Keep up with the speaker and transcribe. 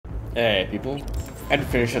Hey people, I had to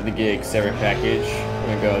finish up the gig server package.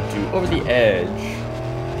 We're gonna go to Over the Edge,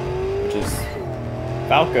 which is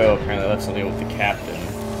Falco apparently left something with the captain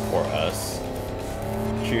for us.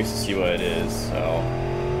 Curious to see what it is, so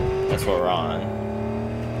that's what we're on.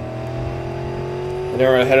 And then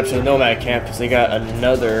we're gonna head up to the Nomad camp because they got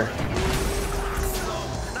another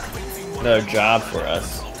job for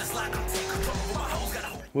us.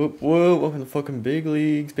 Whoop whoop, welcome to the fucking big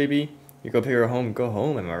leagues, baby. You go pick her home, go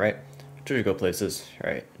home, am I right? I told you to go places.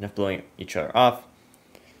 Alright, enough blowing each other off.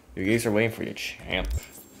 Your gigs are waiting for you, champ.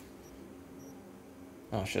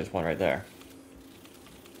 Oh shit, there's one right there.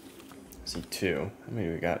 I see two. How many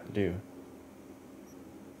do we got to do?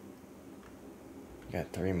 We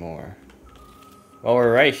got 3 more. Well,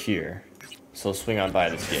 we're right here. So swing on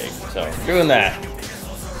by this gig. So, doing that.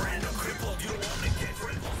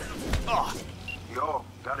 Oh, yo,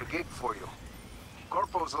 got a gig for you.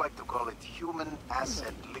 Corpos like to call it human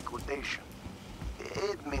asset liquidation.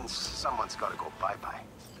 It means someone's gotta go bye-bye.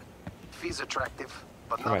 Fee's attractive,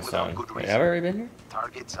 but not without good reason. Have I already been here?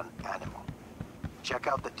 Target's an animal. Check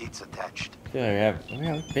out the deeds attached. I feel like we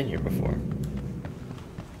have been here before.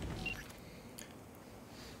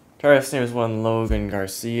 Target's name is one Logan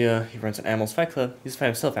Garcia. He runs an animals fight club. He's by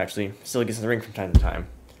himself actually. Still gets in the ring from time to time.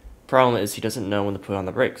 Problem is he doesn't know when to put on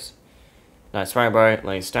the brakes. Not inspired by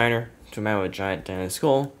Lenny Steiner, to a man with a giant dent in his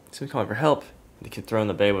skull, so he's calling for help. The kid thrown in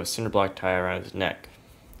the bay with a cinderblock tie around his neck.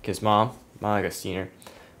 Kid's mom, Lenny Steiner,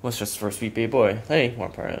 was just for a sweet baby boy. Lenny, more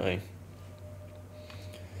importantly.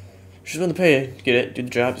 She's willing to pay you. Get it, do the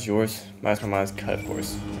job, it's yours. Minus my mind's cut, of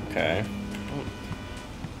course. Okay. Oh.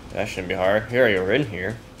 That shouldn't be hard. Here you are in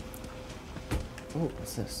here. Oh,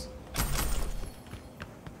 what's this?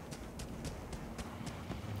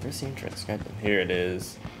 Where's the entrance? Here it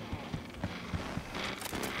is.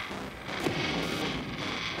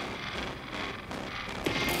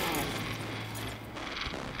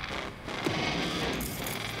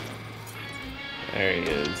 There he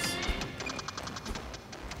is.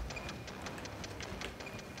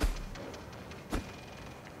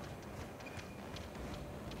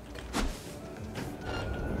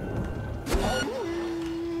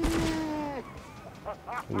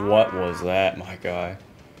 What was that, my guy?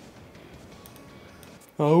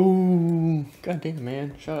 Oh, god damn,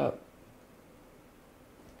 man, shut up.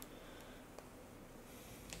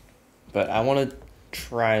 But I want to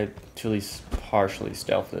try to at least partially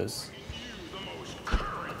stealth this.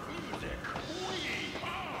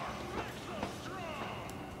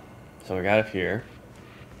 So we got up here.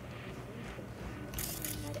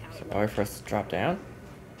 So are we for us to drop down?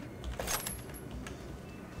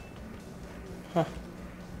 Huh.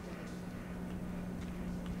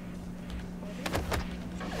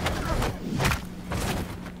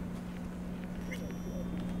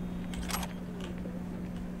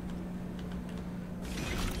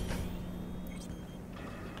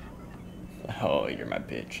 Oh, you're my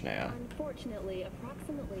bitch now. Unfortunately,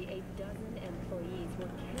 approximately a dozen employees were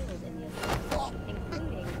killed in the assault,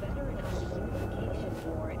 including veteran of the Unification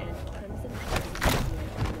War and Crimson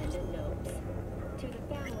recommended notes. To the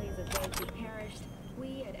families of those who perished,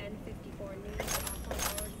 we at N54 News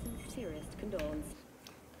offer our sincerest condolences.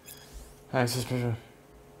 Hi, suspicion.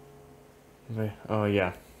 Wait, oh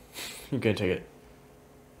yeah, you can take it.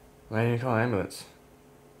 Why didn't you call an ambulance?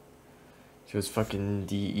 She was fucking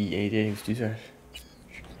DEA dating that.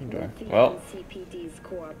 Well,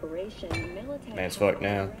 man's fucked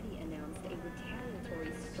now.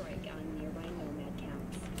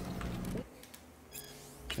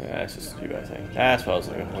 That's just you, I think. That's what I was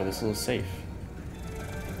looking for. This little safe.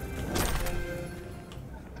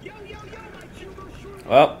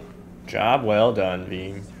 Well, job well done,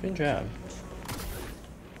 Beam. Good job.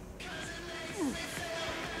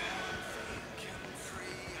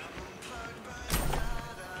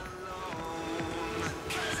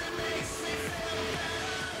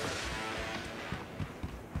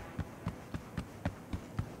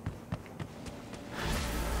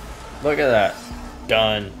 Look at that.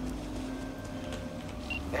 Done.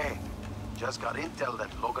 Hey, just got intel that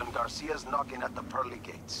Logan Garcia's knocking at the pearly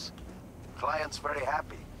gates. Client's very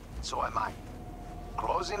happy, so am I.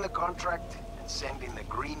 Closing the contract and sending the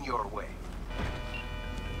green your way.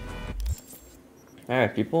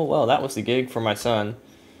 Alright, people. Well, that was the gig for my son.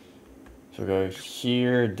 So we'll go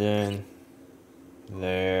here, then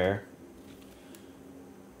there.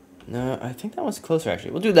 No, I think that was closer,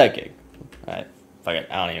 actually. We'll do that gig. Alright. Fuck it.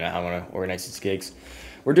 I don't even know how I want to organize these gigs.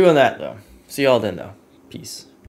 We're doing that, though. See y'all then, though. Peace.